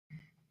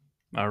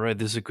All right,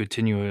 this is a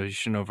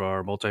continuation of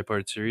our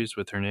multi-part series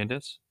with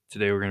Hernandez.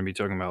 Today we're going to be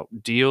talking about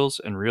deals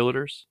and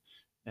realtors,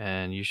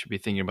 and you should be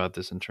thinking about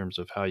this in terms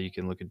of how you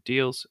can look at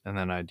deals and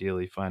then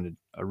ideally find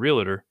a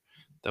realtor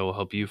that will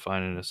help you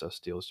find and assess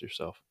deals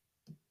yourself.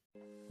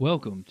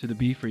 Welcome to the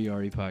Be Free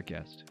RE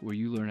podcast, where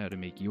you learn how to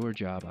make your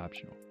job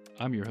optional.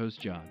 I'm your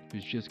host, John,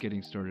 who's just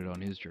getting started on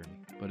his journey,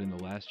 but in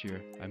the last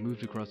year, I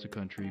moved across the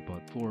country,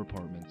 bought 4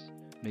 apartments,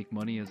 make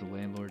money as a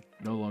landlord,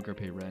 no longer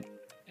pay rent,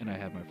 and I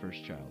have my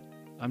first child.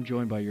 I'm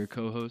joined by your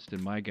co-host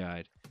and my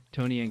guide,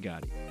 Tony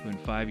Angadi, who in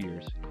 5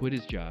 years quit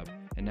his job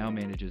and now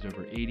manages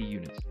over 80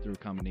 units through a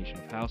combination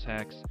of house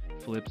hacks,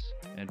 flips,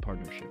 and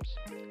partnerships.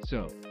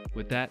 So,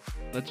 with that,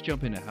 let's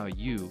jump into how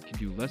you can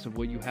do less of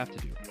what you have to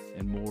do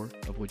and more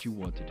of what you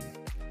want to do.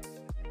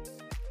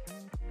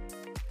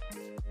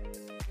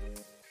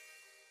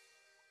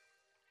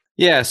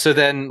 Yeah, so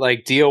then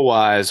like deal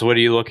wise, what are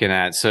you looking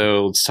at?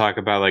 So let's talk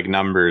about like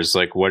numbers.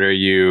 Like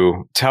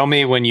tell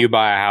me when you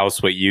buy a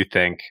house what you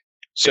think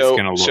it's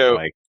going to look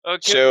like.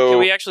 Can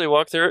we actually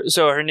walk through it?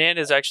 So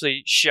Hernandez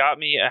actually shot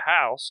me a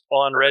house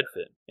on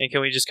Redfin. And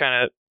can we just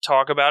kind of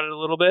talk about it a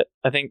little bit?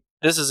 I think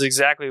this is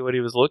exactly what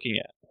he was looking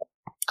at.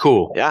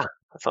 Cool. Yeah,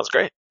 that sounds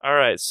great. All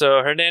right.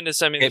 So Hernandez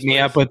sent me this Hit me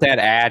up with that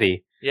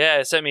Addy. Yeah,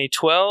 it sent me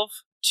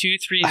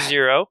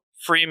 12230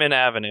 Freeman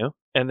Avenue.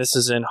 And this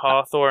is in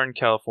Hawthorne,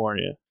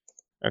 California.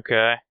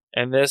 Okay.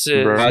 And this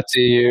is brought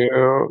to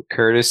you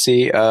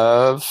courtesy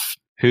of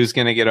who's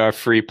going to get our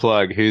free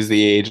plug? Who's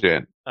the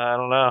agent? I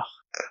don't know.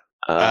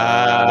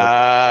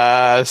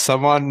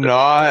 Someone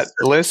not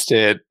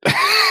listed.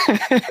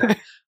 Well,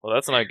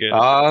 that's not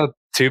good.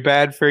 Too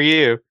bad for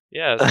you.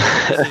 Yeah, so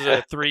this is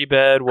a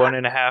 3-bed,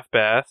 1.5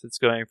 bath. It's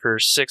going for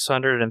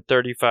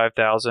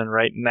 $635,000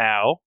 right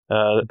now.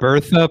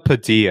 Bertha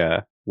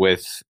Padilla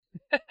with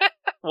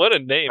what a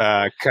name.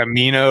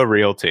 Camino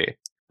Realty.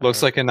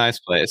 Looks like a nice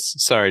place.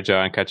 Sorry,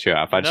 John, cut you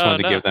off. I just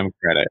wanted to give them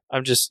credit.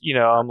 I'm just,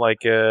 I'm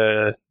like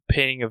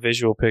painting a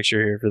visual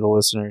picture here for the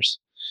listeners.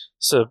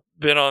 So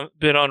been on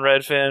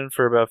Redfin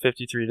for about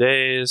 53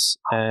 days,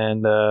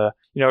 and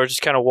we're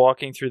just kind of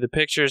walking through the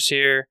pictures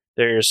here.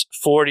 There's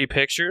 40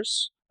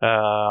 pictures,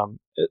 and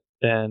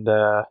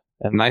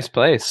nice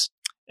place.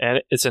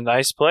 And it's a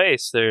nice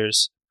place.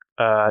 There's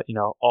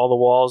all the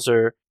walls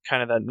are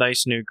kind of that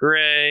nice new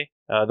gray.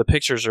 The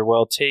pictures are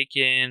well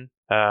taken.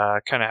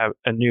 Kind of have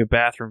a new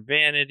bathroom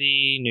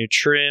vanity, new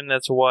trim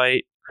that's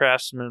white,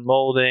 Craftsman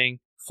molding,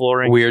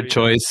 flooring.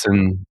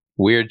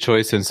 Weird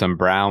choice and some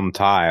brown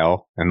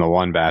tile in the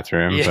one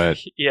bathroom, but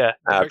yeah,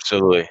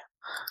 absolutely.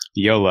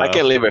 YOLO. I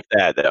can live with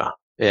that though.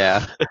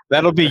 Yeah,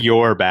 that'll be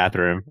your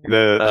bathroom.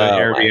 The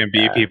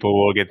Airbnb people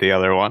will get the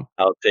other one.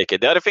 I'll take it.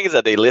 The other thing is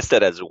that they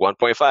listed as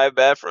 1.5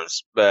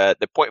 bathrooms,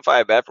 but the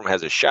 0.5 bathroom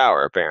has a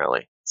shower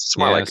apparently. It's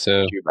more like a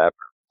 2 bathroom.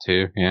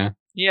 2, yeah.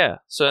 Yeah.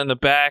 So in the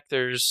back,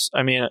 there's,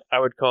 I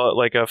would call it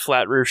like a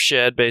flat roof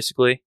shed,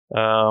 basically.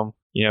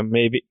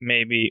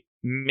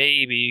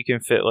 Maybe you can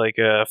fit like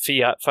a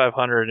Fiat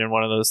 500 in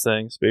one of those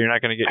things, but you're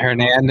not going to get.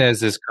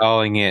 Hernandez is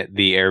calling it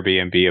the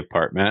Airbnb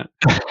apartment.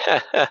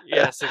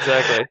 Yes,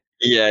 exactly.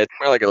 Yeah, it's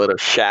more like a little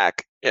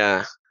shack.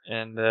 Yeah.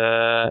 And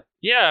it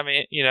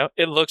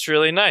looks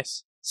really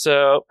nice.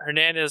 So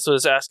Hernandez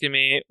was asking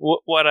me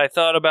what I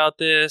thought about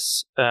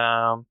this.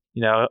 I'm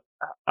going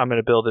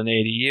to build an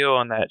ADU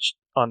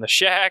on the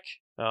shack,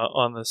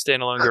 on the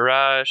standalone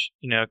garage.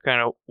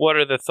 Kind of what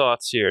are the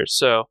thoughts here?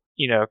 So,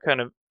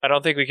 I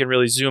don't think we can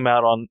really zoom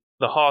out on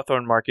the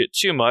Hawthorne market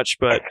too much,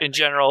 but in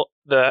general,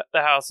 the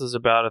house is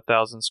about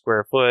 1,000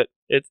 square foot.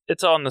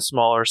 It's on the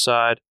smaller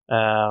side.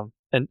 And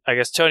I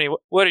guess, Tony,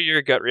 what are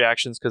your gut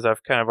reactions? Because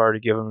I've kind of already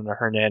given them to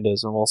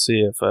Hernandez, and we'll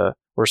see if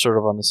we're sort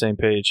of on the same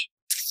page.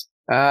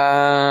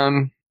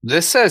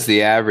 This says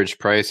the average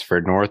price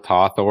for North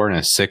Hawthorne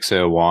is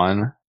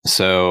 $601.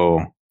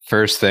 So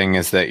first thing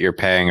is that you're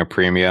paying a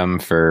premium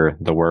for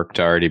the work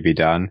to already be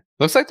done.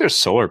 Looks like there's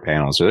solar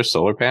panels. Are there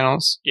solar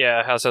panels?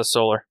 Yeah, house has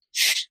solar.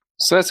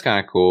 So that's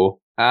kind of cool.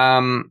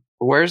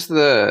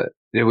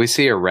 Did we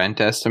see a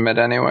rent estimate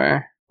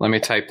anywhere? Let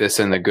me type this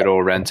in the good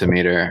old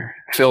Rentometer.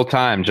 Fill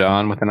time,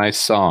 John, with a nice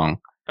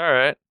song. All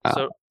right.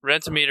 So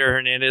Rentometer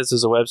Hernandez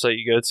is a website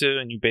you go to,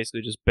 and you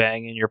basically just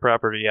bang in your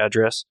property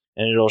address,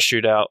 and it'll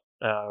shoot out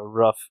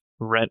rough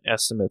rent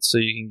estimates. So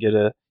you can get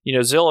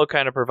Zillow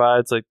kind of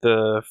provides like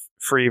the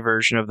free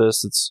version of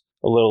this. It's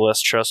a little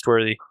less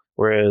trustworthy,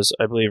 whereas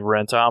I believe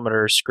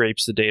Rentometer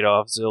scrapes the data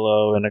off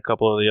Zillow and a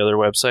couple of the other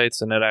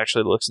websites, and it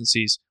actually looks and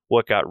sees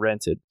what got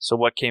rented. So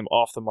what came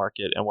off the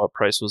market and what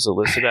price was it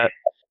listed at.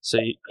 So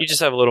you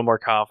just have a little more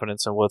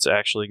confidence in what's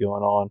actually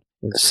going on.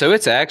 So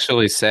it's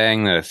actually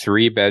saying that a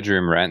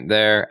 3-bedroom rent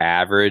there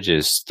average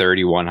is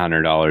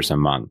 $3,100 a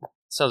month.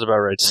 Sounds about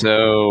right.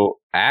 So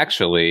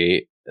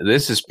actually,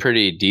 this is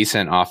pretty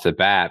decent off the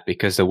bat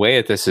because the way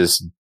that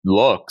this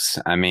looks,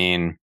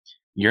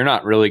 you're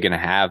not really going to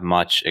have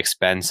much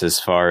expense as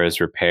far as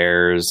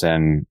repairs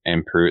and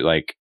improve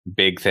like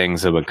big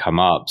things that would come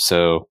up.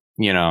 So,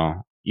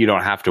 you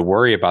don't have to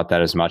worry about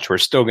that as much. We're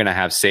still going to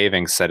have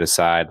savings set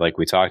aside like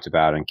we talked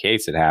about in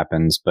case it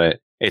happens, but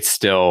it's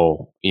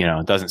still,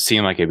 it doesn't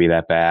seem like it'd be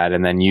that bad.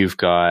 And then you've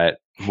got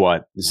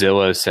what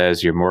Zillow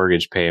says your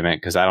mortgage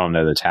payment, because I don't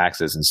know the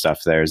taxes and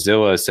stuff there.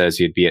 Zillow says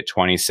you'd be at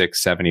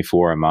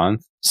 $26.74 a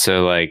month.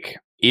 So like,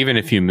 even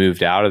if you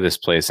moved out of this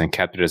place and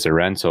kept it as a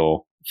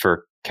rental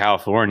for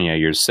California,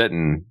 you're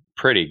sitting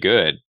pretty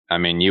good. I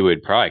mean, you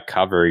would probably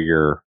cover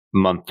your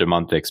month to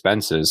month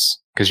expenses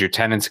because your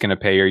tenant's going to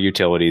pay your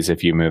utilities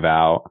if you move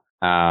out.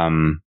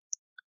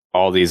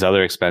 All these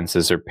other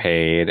expenses are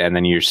paid, and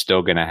then you're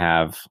still going to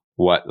have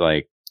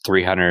like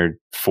 $300,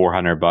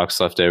 $400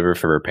 left over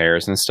for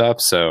repairs and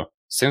stuff. So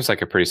seems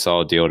like a pretty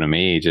solid deal to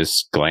me,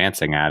 just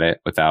glancing at it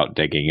without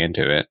digging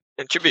into it.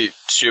 And to be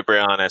super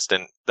honest,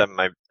 and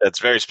that's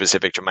very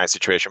specific to my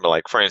situation, but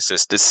like for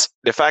instance,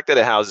 the fact that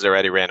the house is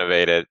already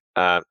renovated,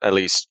 at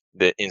least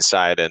the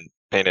inside and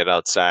painted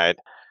outside,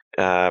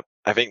 I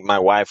think my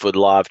wife would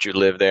love to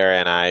live there,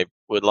 and I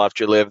would love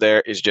to live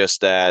there. It's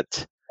just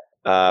that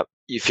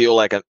you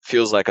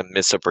feels like a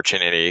missed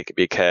opportunity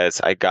because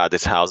I got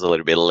this house a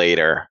little bit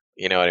later.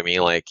 You know what I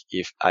mean? Like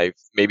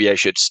maybe I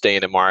should stay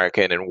in the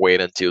market and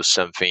wait until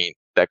something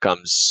that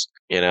comes,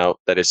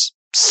 that is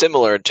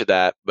similar to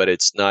that, but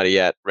it's not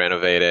yet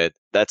renovated.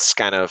 That's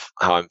kind of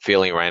how I'm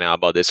feeling right now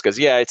about this. Because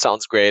yeah, it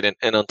sounds great,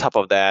 and on top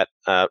of that,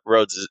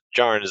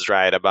 John is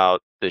right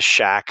about the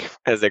shack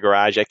as the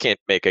garage. I can't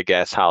make a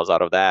guest house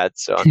out of that,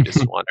 so I'm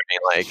just wondering,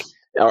 like,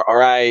 all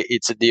right,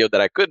 it's a deal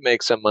that I could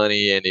make some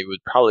money, and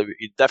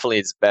it definitely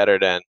is better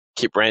than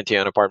keep renting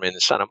an apartment in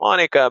Santa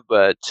Monica.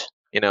 But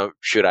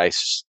should I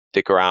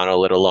stick around a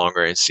little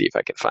longer and see if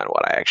I can find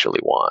what I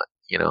actually want?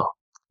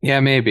 Yeah,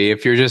 maybe.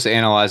 If you're just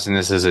analyzing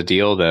this as a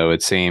deal, though,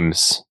 it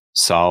seems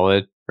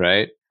solid,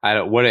 right?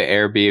 What do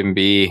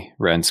Airbnb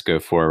rents go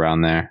for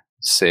around there?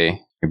 Let's see.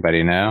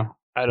 Anybody know?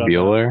 I don't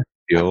know.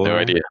 I have no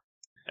idea.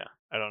 Yeah,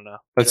 I don't know.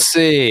 Let's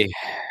see.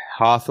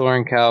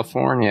 Hawthorne,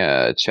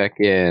 California. Check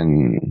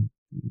in.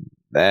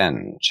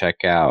 Then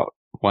check out.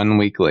 1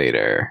 week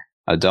later.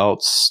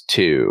 Adults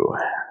 2.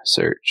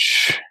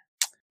 Search.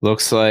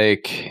 Looks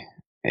like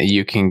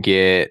you can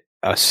get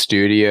a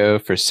studio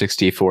for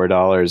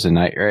 $64 a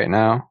night right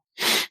now.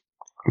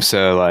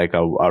 So like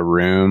a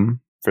room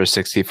for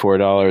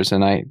 $64 a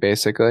night,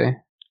 basically.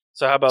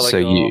 So how about like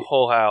a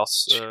whole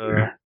house?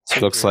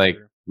 Looks like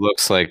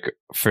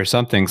for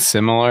something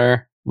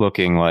similar,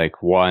 looking like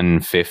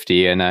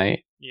 $150 a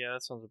night. Yeah,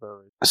 that sounds about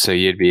right. So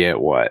you'd be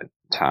at what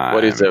time?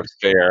 What is a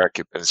fair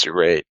occupancy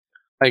rate?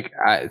 Like,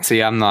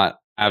 I'm not,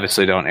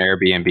 obviously don't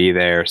Airbnb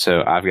there,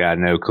 so I've got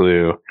no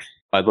clue.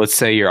 But let's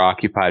say you're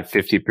occupied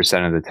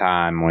 50% of the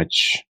time,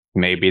 which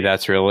maybe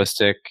that's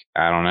realistic.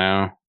 I don't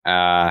know.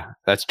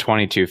 That's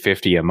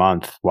 $22.50 a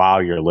month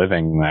while you're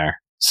living there.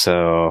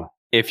 So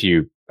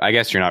I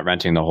guess you're not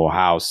renting the whole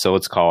house. So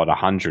let's call it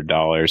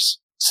 $100.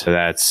 So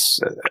that's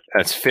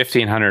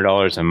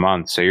 $1,500 a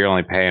month. So you're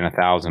only paying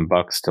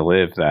 $1,000 to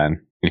live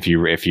then if you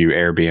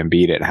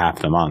Airbnb'd it half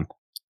the month.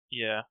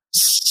 Yeah.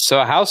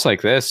 So a house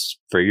like this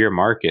for your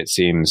market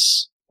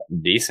seems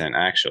decent,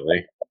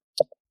 actually.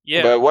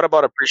 Yeah. But what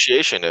about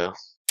appreciation, though?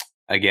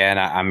 Again,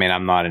 I mean,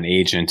 I'm not an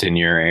agent in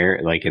your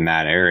area, like in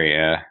that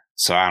area,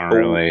 so I don't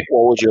really.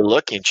 What would you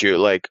look into?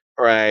 Like,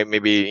 right,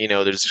 maybe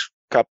there's a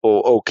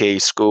couple okay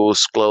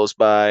schools close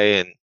by,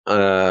 and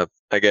I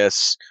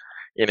guess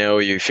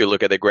if you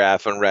look at the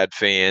graph on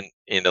Redfin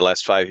in the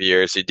last 5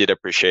 years, it did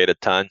appreciate a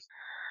ton.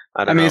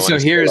 I mean, so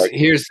here's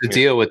the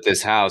deal with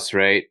this house,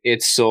 right?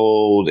 It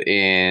sold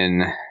in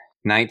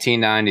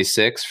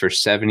 1996 for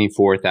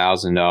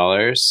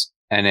 $74,000,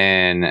 and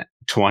in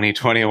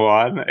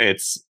 2021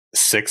 it's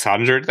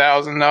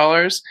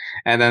 $600,000,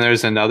 and then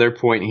there's another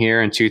point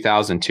here in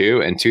 2002.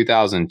 In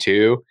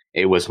 2002,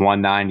 it was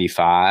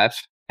 $195,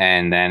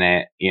 and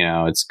then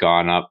it's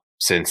gone up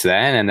since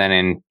then. And then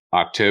in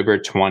October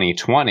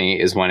 2020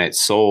 is when it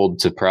sold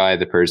to probably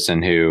the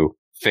person who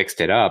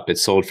fixed it up. It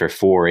sold for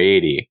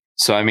 $480.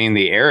 So I mean,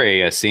 the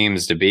area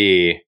seems to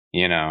be,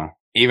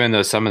 even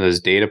though some of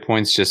those data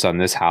points just on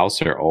this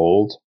house are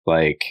old,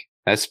 like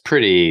that's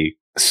pretty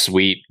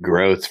sweet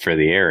growth for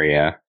the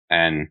area.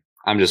 And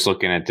I'm just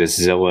looking at this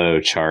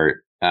Zillow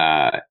chart.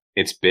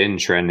 It's been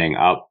trending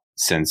up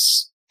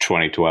since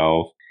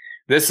 2012.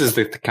 This is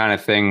the kind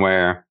of thing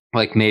where,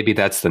 like, maybe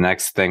that's the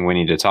next thing we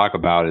need to talk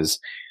about is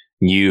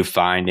you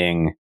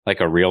finding like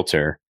a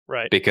realtor.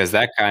 Right. Because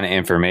that kind of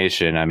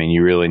information, I mean,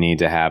 you really need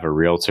to have a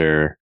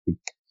realtor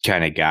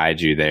kind of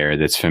guide you there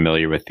that's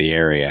familiar with the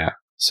area.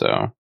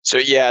 So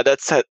yeah,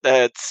 that's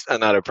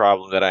another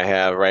problem that I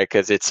have, right?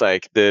 Because it's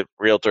like the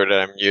realtor that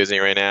I'm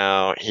using right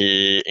now,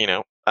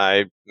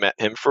 I met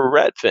him for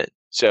Redfin.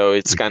 So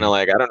it's kind of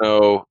like, I don't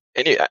know.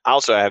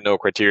 Also, I have no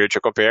criteria to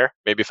compare.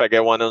 Maybe if I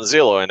get one on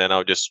Zillow and then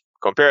I'll just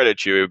compare it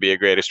to you, it would be a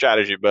greater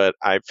strategy. But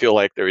I feel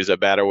like there is a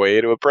better way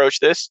to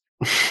approach this.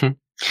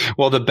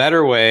 Well, the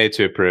better way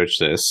to approach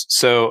this.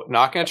 So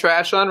not going to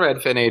trash on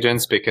Redfin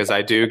agents because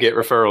I do get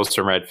referrals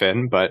from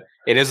Redfin, but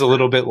it is a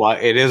little bit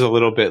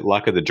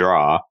luck of the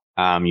draw.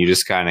 You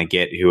just kind of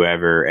get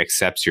whoever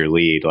accepts your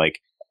lead. Like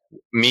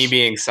me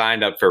being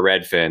signed up for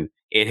Redfin,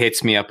 it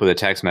hits me up with a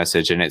text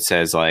message and it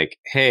says like,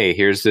 hey,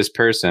 here's this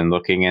person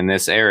looking in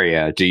this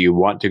area. Do you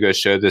want to go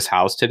show this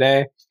house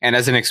today? And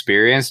as an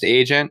experienced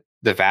agent,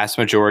 the vast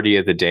majority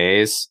of the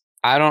days,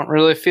 I don't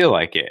really feel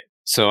like it.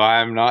 So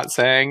I'm not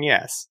saying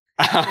yes.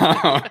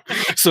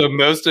 So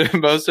most of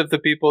the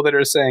people that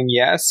are saying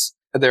yes,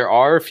 there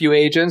are a few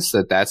agents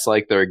that's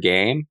like their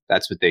game.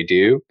 That's what they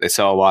do. They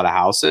sell a lot of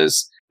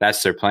houses.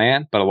 That's their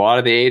plan. But a lot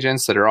of the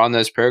agents that are on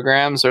those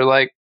programs are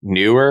like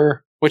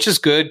newer, which is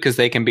good because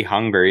they can be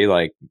hungry.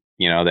 Like,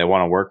 you know, they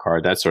want to work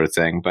hard, that sort of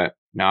thing, but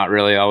not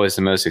really always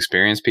the most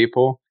experienced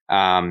people.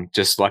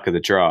 Just luck of the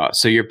draw.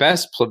 So your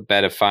best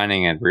bet of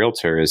finding a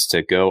realtor is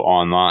to go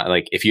online.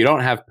 Like if you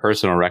don't have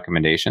personal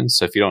recommendations,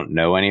 so if you don't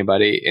know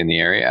anybody in the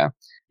area,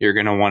 you're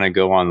going to want to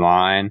go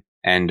online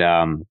and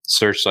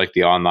search like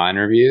the online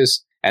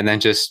reviews and then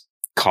just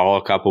call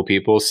a couple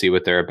people, see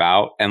what they're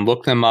about and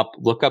look them up,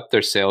 look up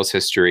their sales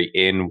history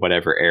in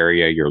whatever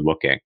area you're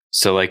looking.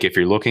 So like if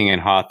you're looking in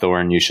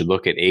Hawthorne, you should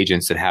look at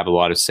agents that have a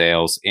lot of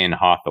sales in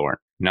Hawthorne,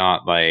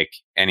 not like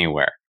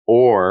anywhere.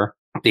 Or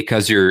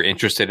because you're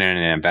interested in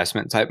an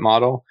investment type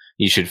model,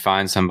 you should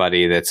find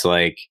somebody that's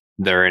like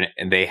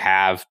they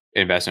have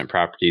investment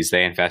properties,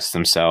 they invest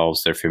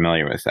themselves, they're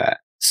familiar with that.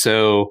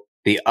 So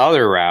the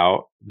other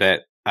route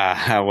that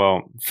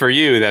well, for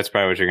you, that's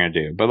probably what you're going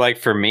to do. But like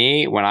for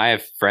me, when I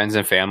have friends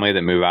and family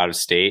that move out of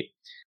state,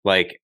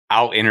 like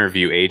I'll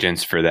interview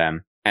agents for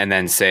them and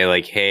then say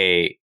like,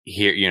 hey,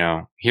 here, you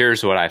know,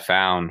 here's what I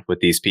found with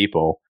these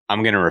people.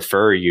 I'm going to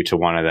refer you to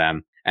one of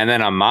them. And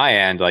then on my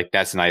end, like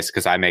that's nice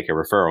because I make a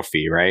referral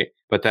fee, right?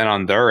 But then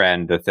on their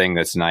end, the thing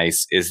that's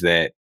nice is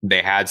that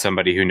they had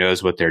somebody who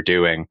knows what they're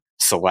doing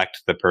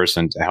select the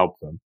person to help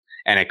them.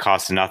 And it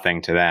costs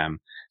nothing to them.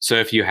 So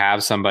if you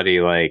have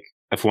somebody like,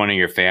 if one of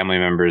your family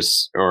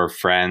members or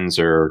friends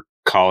or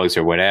colleagues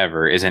or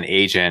whatever is an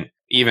agent,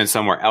 even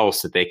somewhere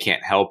else that they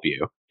can't help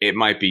you, it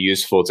might be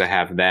useful to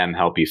have them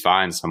help you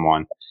find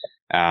someone.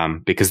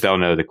 Because they'll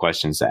know the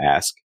questions to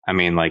ask. I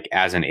mean, like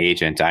as an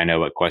agent, I know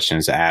what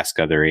questions to ask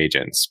other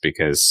agents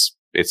because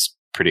it's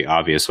pretty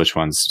obvious which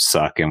ones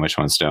suck and which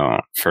ones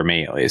don't, for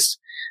me at least.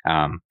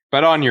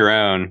 But on your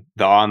own,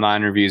 the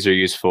online reviews are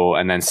useful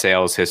and then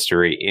sales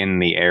history in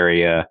the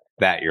area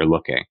that you're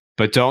looking.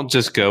 But don't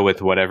just go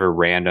with whatever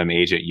random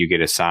agent you get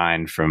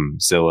assigned from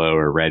Zillow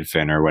or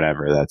Redfin or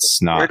whatever.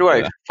 That's not. Where do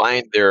I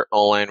find their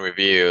online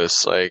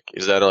reviews? Like,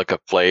 is that like a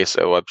place,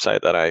 a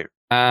website that I...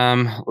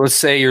 Let's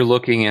say you're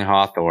looking in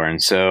Hawthorne.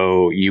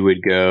 So you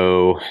would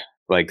go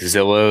like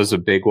Zillow's a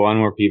big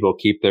one where people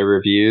keep their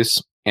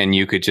reviews and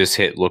you could just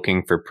hit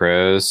looking for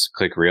pros,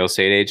 click real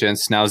estate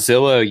agents. Now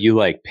Zillow, you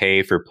like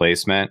pay for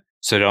placement.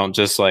 So don't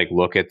just like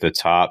look at the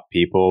top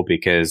people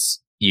because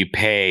you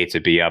pay to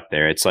be up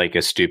there. It's like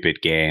a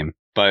stupid game,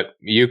 but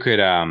you could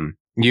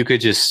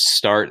just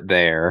start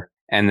there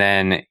and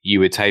then you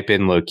would type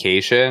in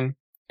location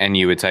and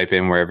you would type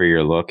in wherever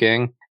you're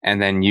looking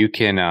and then you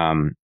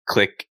can,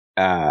 click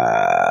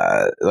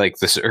like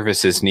the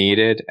services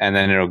needed and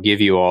then it'll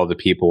give you all the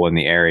people in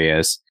the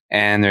areas.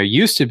 And there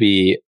used to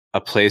be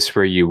a place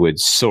where you would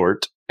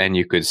sort and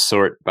you could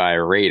sort by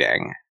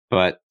rating,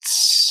 but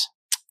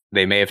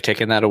they may have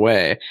taken that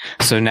away.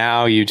 So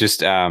now you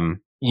just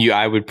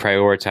I would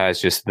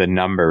prioritize just the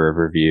number of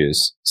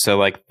reviews. So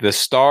like the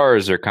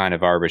stars are kind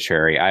of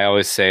arbitrary. I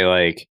always say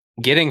like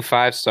getting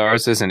 5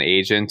 stars as an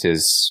agent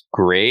is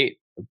great,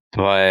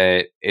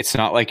 but it's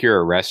not like you're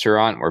a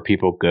restaurant where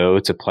people go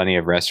to plenty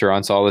of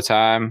restaurants all the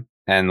time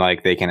and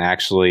like they can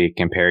actually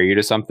compare you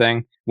to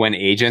something. When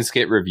agents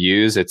get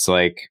reviews, it's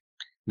like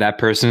that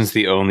person's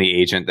the only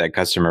agent that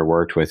customer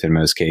worked with in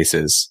most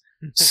cases.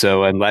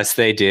 So unless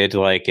they did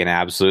like an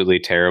absolutely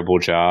terrible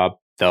job,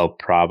 they'll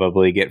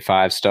probably get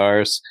 5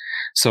 stars.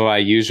 So I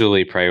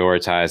usually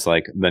prioritize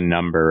like the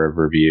number of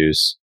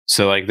reviews.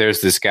 So like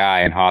there's this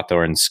guy in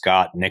Hawthorne,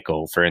 Scott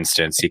Nickel, for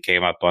instance. He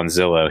came up on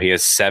Zillow. He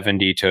has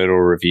 70 total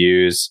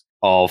reviews,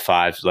 all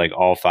 5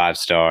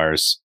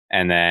 stars.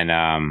 And then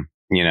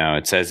you know,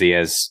 it says he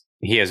has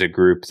a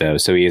group though,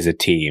 so he has a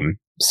team.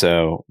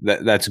 So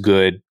that's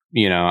good.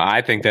 You know,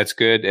 I think that's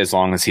good as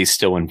long as he's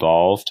still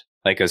involved.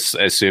 Like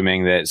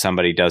assuming that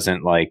somebody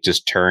doesn't like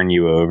just turn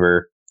you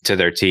over to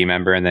their team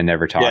member and then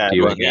never talk to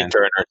you again.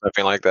 Intern or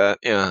something like that.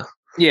 Yeah.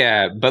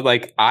 Yeah, but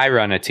like I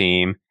run a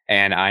team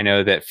and I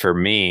know that for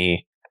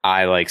me,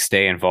 I like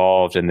stay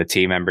involved and the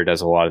team member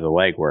does a lot of the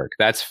legwork.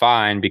 That's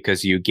fine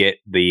because you get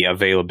the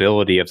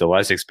availability of the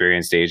less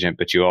experienced agent,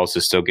 but you also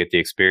still get the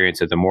experience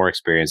of the more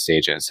experienced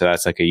agent. So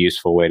that's like a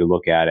useful way to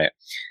look at it.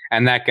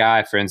 And that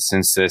guy, for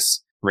instance,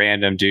 this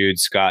random dude,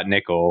 Scott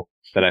Nickel,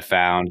 that I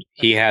found,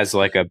 he has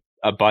like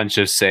a bunch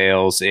of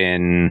sales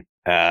in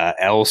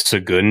El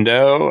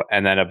Segundo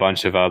and then a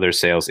bunch of other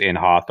sales in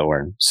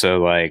Hawthorne. So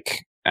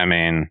like, I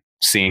mean,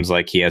 seems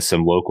like he has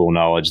some local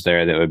knowledge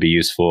there that would be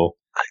useful.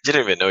 I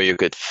didn't even know you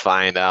could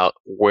find out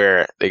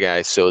where the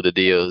guy sold the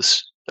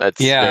deals.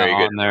 That's very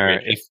good. On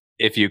their,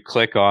 if you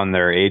click on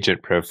their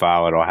agent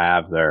profile, it'll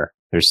have their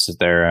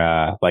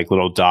like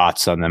little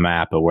dots on the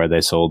map of where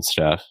they sold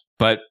stuff.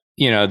 But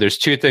you know, there's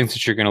 2 things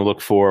that you're going to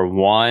look for.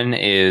 One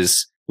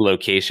is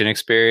location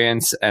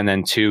experience, and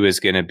then 2 is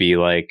going to be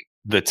like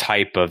the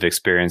type of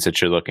experience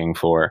that you're looking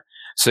for.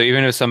 So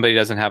even if somebody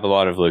doesn't have a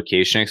lot of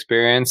location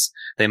experience,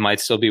 they might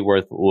still be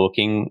worth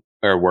looking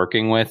or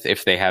working with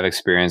if they have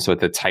experience with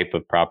the type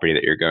of property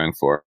that you're going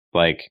for.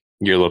 Like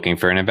you're looking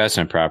for an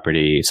investment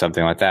property,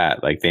 something like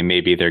that. Like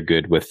they're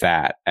good with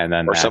that. And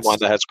then or someone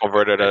that has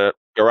converted a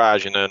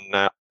garage in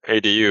an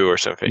ADU or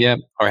something. Yeah.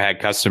 Or had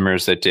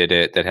customers that did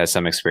it that has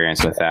some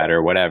experience with that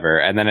or whatever.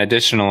 And then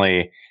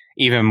additionally,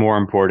 even more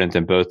important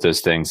than both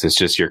those things is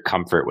just your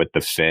comfort with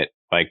the fit.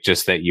 Like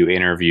just that you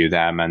interview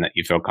them and that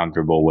you feel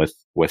comfortable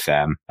with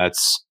them.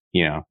 That's,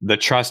 the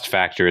trust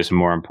factor is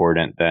more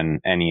important than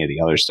any of the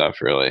other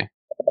stuff, really.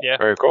 Yeah.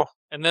 Very cool.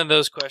 And then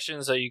those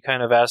questions that you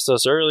kind of asked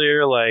us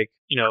earlier, like,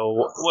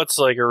 what's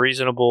like a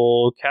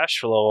reasonable cash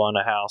flow on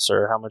a house,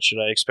 or how much should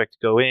I expect to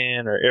go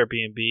in, or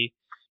Airbnb?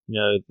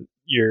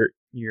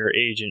 Your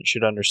agent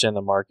should understand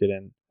the market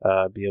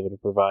and be able to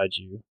provide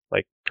you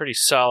like pretty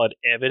solid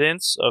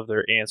evidence of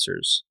their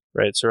answers,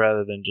 right? So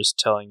rather than just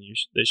telling you,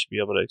 they should be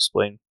able to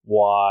explain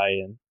why,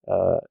 and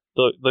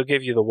they'll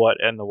give you the what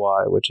and the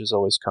why, which is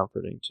always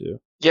comforting too.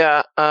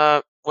 Yeah.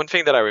 One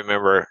thing that I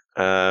remember,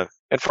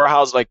 and for a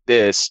house like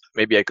this,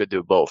 maybe I could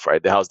do both,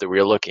 right? The house that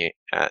we're looking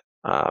at,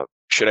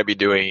 should I be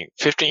doing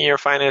 15-year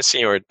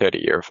financing or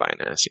 30-year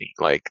financing?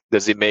 Like,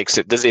 does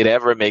it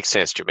ever make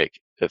sense to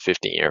make a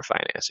 15-year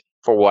financing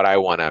for what I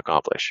want to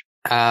accomplish?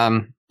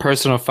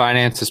 Personal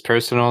finance is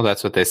personal.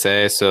 That's what they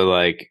say. So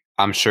like,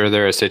 I'm sure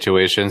there are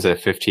situations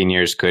that 15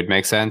 years could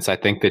make sense. I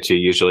think that you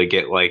usually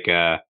get like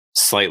a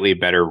slightly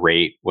better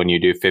rate when you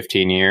do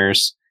 15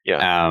 years.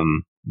 Yeah.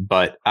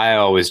 But I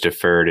always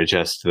defer to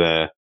just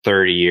the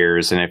 30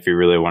 years. And if you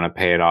really want to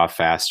pay it off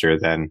faster,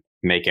 then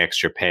make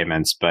extra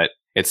payments. But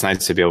it's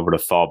nice to be able to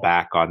fall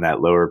back on that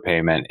lower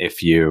payment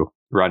if you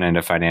run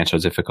into financial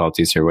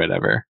difficulties or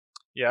whatever.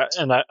 Yeah,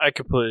 and I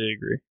completely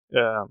agree.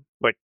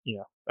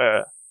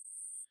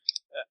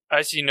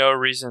 I see no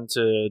reason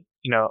to,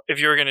 if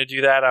you were going to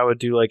do that, I would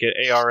do like an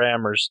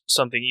ARM or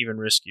something even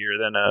riskier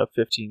than a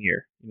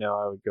 15-year.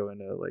 I would go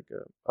into like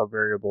a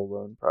variable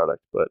loan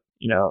product. But,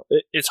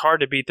 it's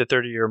hard to beat the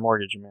 30-year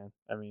mortgage, man.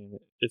 I mean,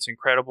 it's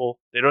incredible.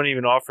 They don't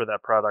even offer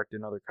that product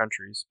in other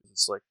countries.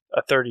 It's like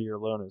a 30-year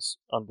loan is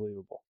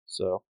unbelievable.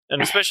 So,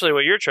 and especially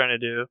what you're trying to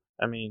do.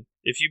 I mean,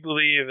 if you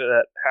believe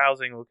that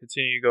housing will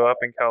continue to go up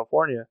in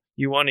California,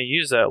 you want to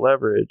use that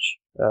leverage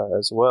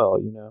as well,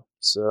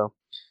 So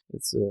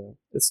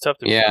it's tough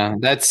to. Yeah,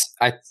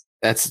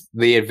 that's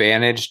the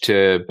advantage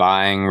to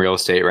buying real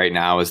estate right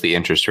now is the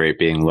interest rate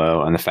being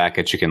low and the fact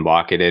that you can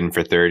lock it in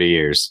for 30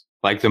 years.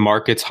 Like the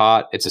market's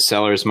hot, it's a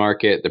seller's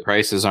market, the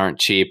prices aren't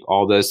cheap,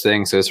 all those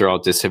things, those are all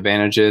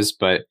disadvantages,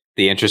 but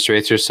the interest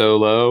rates are so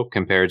low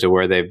compared to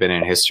where they've been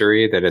in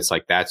history that it's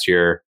like that's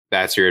your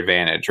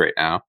advantage right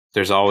now.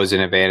 There's always an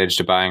advantage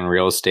to buying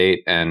real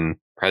estate, and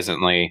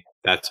presently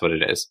that's what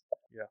it is.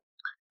 Yeah.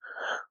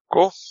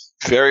 Cool.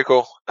 Very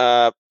cool.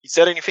 Is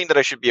there anything that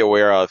I should be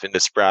aware of in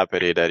this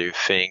property that you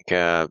think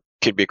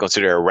could be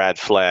considered a red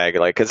flag?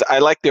 Like, because I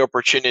like the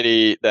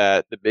opportunity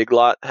that the big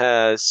lot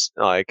has.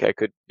 Like, I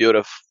could build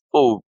a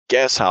full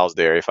guest house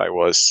there if I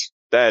was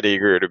that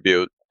eager to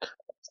build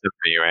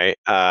something, right?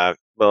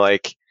 But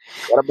like,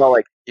 what about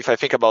like if I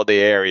think about the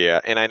area,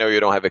 and I know you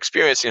don't have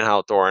experience in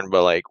Hawthorne,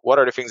 but like, what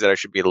are the things that I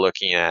should be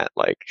looking at?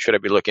 Like, should I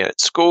be looking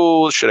at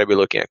schools? Should I be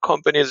looking at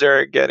companies that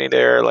are getting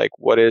there? Like,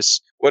 what is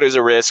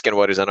a risk and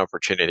what is an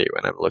opportunity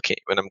when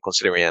I'm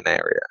considering an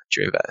area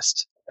to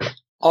invest?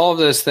 All of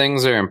those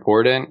things are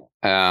important.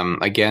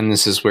 Again,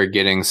 this is where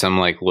getting some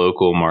like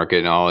local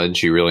market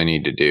knowledge you really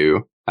need to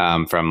do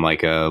from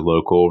like a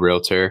local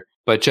realtor.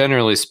 But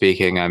generally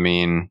speaking, I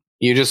mean,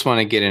 you just want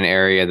to get an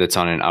area that's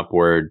on an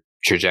upward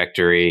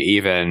trajectory,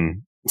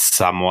 even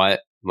somewhat.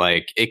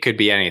 Like it could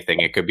be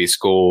anything. It could be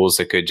schools.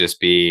 It could just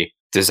be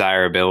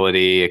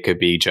desirability. It could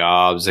be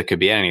jobs. It could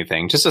be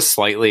anything. Just a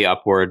slightly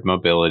upward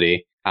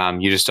mobility.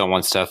 You just don't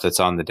want stuff that's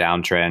on the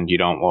downtrend. You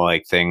don't want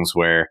like things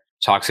where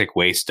toxic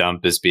waste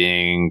dump is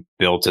being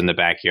built in the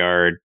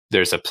backyard.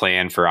 There's a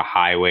plan for a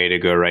highway to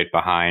go right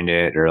behind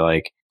it, or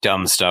like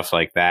dumb stuff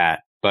like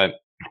that. But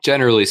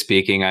generally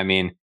speaking, I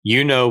mean,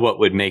 what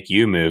would make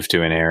you move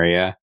to an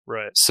area.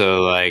 Right.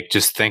 So like,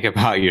 just think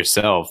about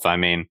yourself. I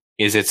mean,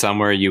 is it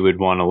somewhere you would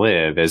want to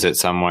live? Is it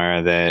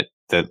somewhere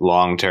that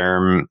long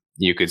term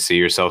you could see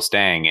yourself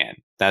staying in?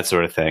 That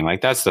sort of thing.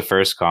 Like that's the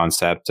first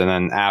concept. And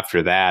then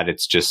after that,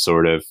 it's just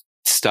sort of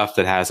stuff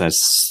that has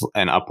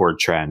an upward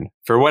trend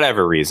for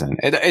whatever reason.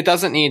 It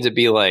doesn't need to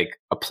be like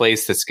a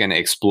place that's going to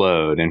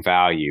explode in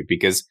value,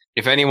 because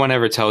if anyone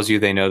ever tells you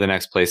they know the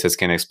next place that's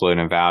going to explode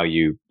in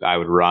value, I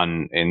would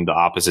run in the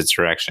opposite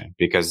direction,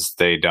 because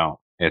they don't.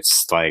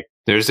 It's like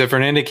there's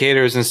different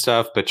indicators and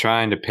stuff, but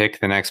trying to pick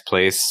the next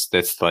place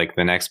that's like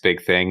the next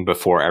big thing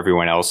before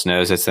everyone else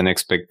knows it's the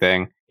next big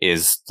thing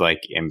is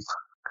like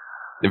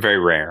very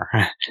rare.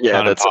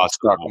 Yeah, that's a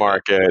stock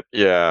market.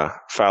 Yeah,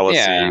 fallacy.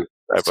 Yeah.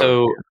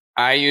 So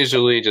I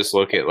usually just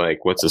look at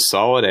like what's a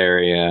solid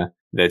area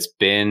that's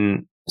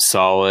been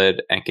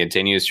solid and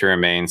continues to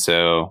remain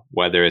so,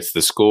 whether it's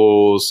the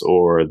schools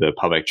or the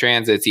public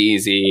transit's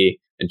easy,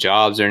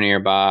 jobs are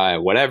nearby,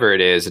 whatever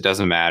it is, it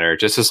doesn't matter.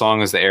 Just as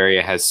long as the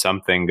area has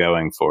something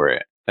going for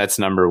it. That's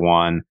number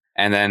one.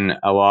 And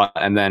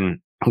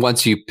then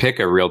once you pick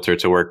a realtor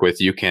to work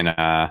with, you can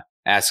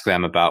ask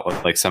them about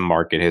like some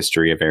market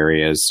history of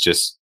areas,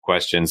 just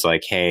questions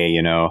like, hey,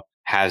 you know,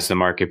 has the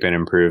market been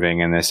improving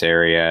in this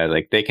area?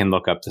 Like they can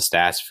look up the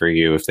stats for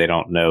you if they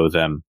don't know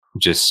them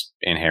just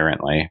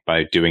inherently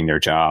by doing their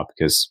job,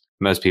 because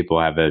most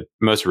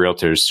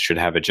realtors should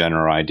have a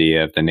general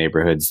idea of the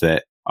neighborhoods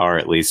that are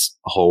at least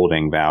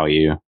holding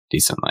value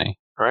decently.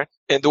 All right.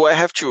 And do I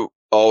have to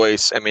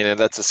always, I mean, and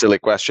that's a silly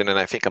question, and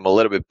I think I'm a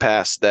little bit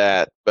past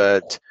that,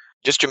 but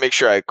just to make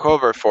sure I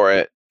cover for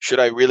it, should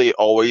I really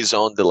always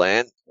own the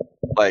land?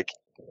 Like,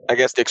 I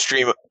guess the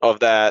extreme of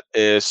that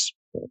is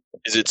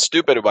it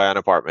stupid to buy an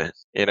apartment?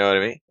 You know what I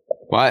mean?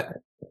 What?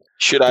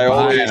 Should I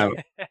always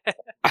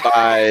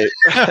buy?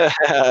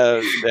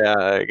 Yeah,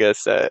 I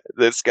guess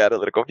this got a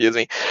little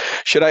confusing.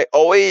 Should I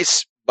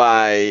always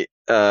buy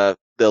the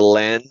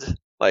land,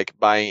 like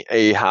buying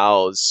a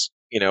house,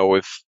 you know,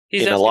 with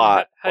He's in a asking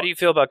lot? how do you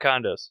feel about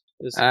condos?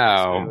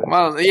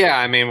 Well, yeah,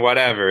 I mean,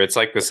 whatever. It's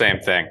like the same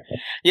thing.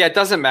 Yeah, it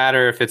doesn't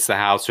matter if it's the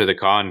house or the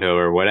condo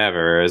or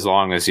whatever, as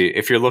long as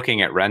if you're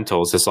looking at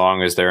rentals, as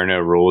long as there are no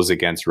rules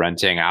against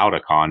renting out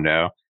a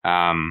condo.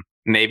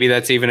 Maybe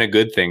that's even a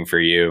good thing for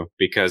you,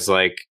 because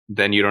like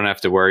then you don't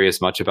have to worry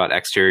as much about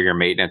exterior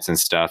maintenance and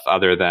stuff,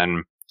 other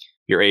than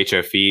your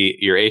HOA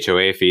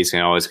fees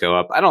can always go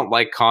up. I don't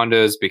like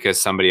condos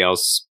because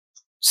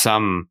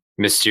some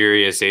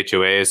mysterious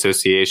HOA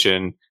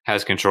association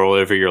has control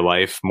over your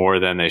life more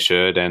than they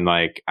should. And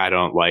like, I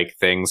don't like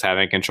things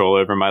having control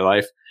over my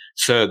life,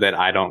 so that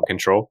I don't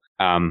control.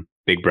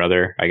 Big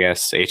brother, I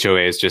guess.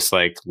 HOA is just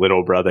like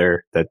little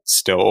brother that's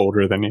still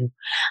older than you.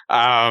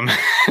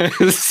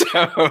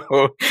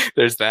 So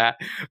there's that.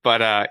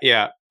 But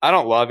yeah, I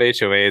don't love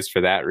HOAs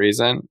for that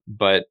reason.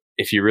 But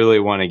if you really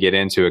want to get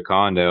into a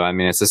condo, I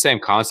mean, it's the same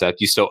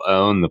concept. You still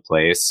own the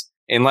place.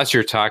 Unless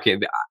you're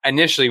talking,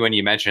 initially when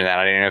you mentioned that,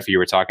 I didn't know if you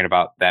were talking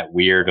about that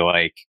weird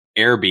like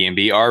Airbnb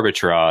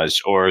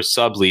arbitrage or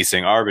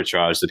subleasing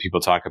arbitrage that people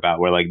talk about,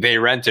 where like they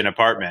rent an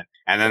apartment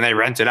and then they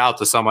rent it out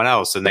to someone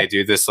else, and they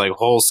do this like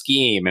whole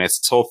scheme, and it's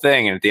this whole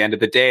thing. And at the end of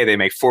the day, they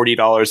make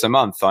 $40 a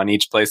month on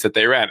each place that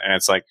they rent. And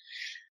it's like,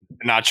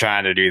 not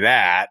trying to do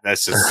that.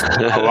 That's just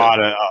a lot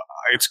of,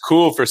 it's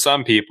cool for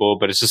some people,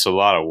 but it's just a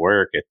lot of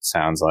work, it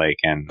sounds like.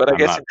 And but I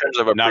guess in terms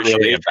of appreciation,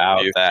 really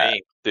about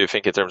that. Do you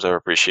think in terms of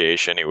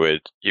appreciation, you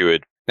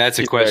would? That's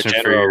a question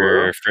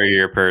for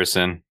your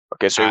person.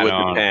 Okay, so it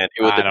would depend.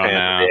 It would depend on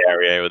the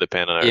area. It would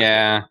depend on everything.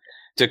 Yeah.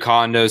 Do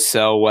condos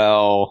sell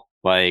well?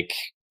 Like,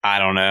 I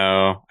don't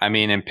know. I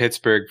mean, in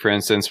Pittsburgh, for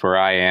instance, where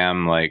I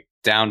am, like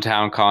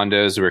downtown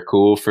condos were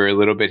cool for a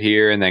little bit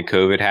here, and then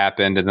COVID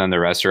happened, and then the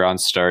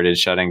restaurants started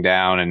shutting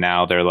down, and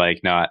now they're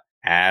like not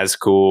as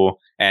cool.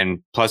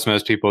 And plus,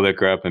 most people that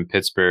grow up in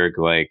Pittsburgh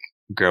like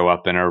grow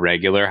up in a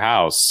regular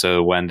house.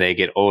 So when they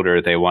get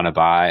older, they want to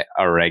buy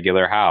a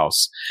regular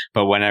house.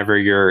 But whenever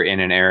you're in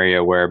an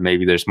area where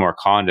maybe there's more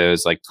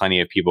condos, like plenty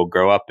of people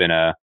grow up in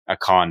a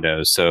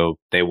condo. So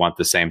they want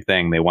the same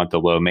thing. They want the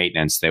low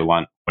maintenance. They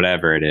want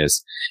whatever it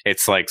is.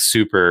 It's like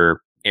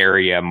super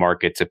area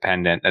market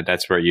dependent.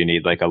 That's where you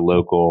need like a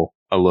local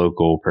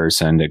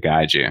person to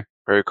guide you.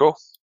 Very cool.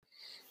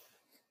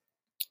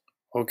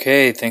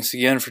 Okay. Thanks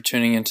again for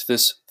tuning into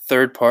this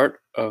third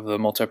part of the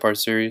multi-part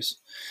series.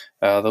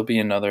 There'll be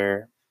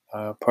another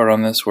part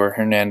on this where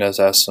Hernandez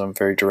asks some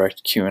very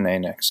direct Q&A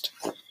next.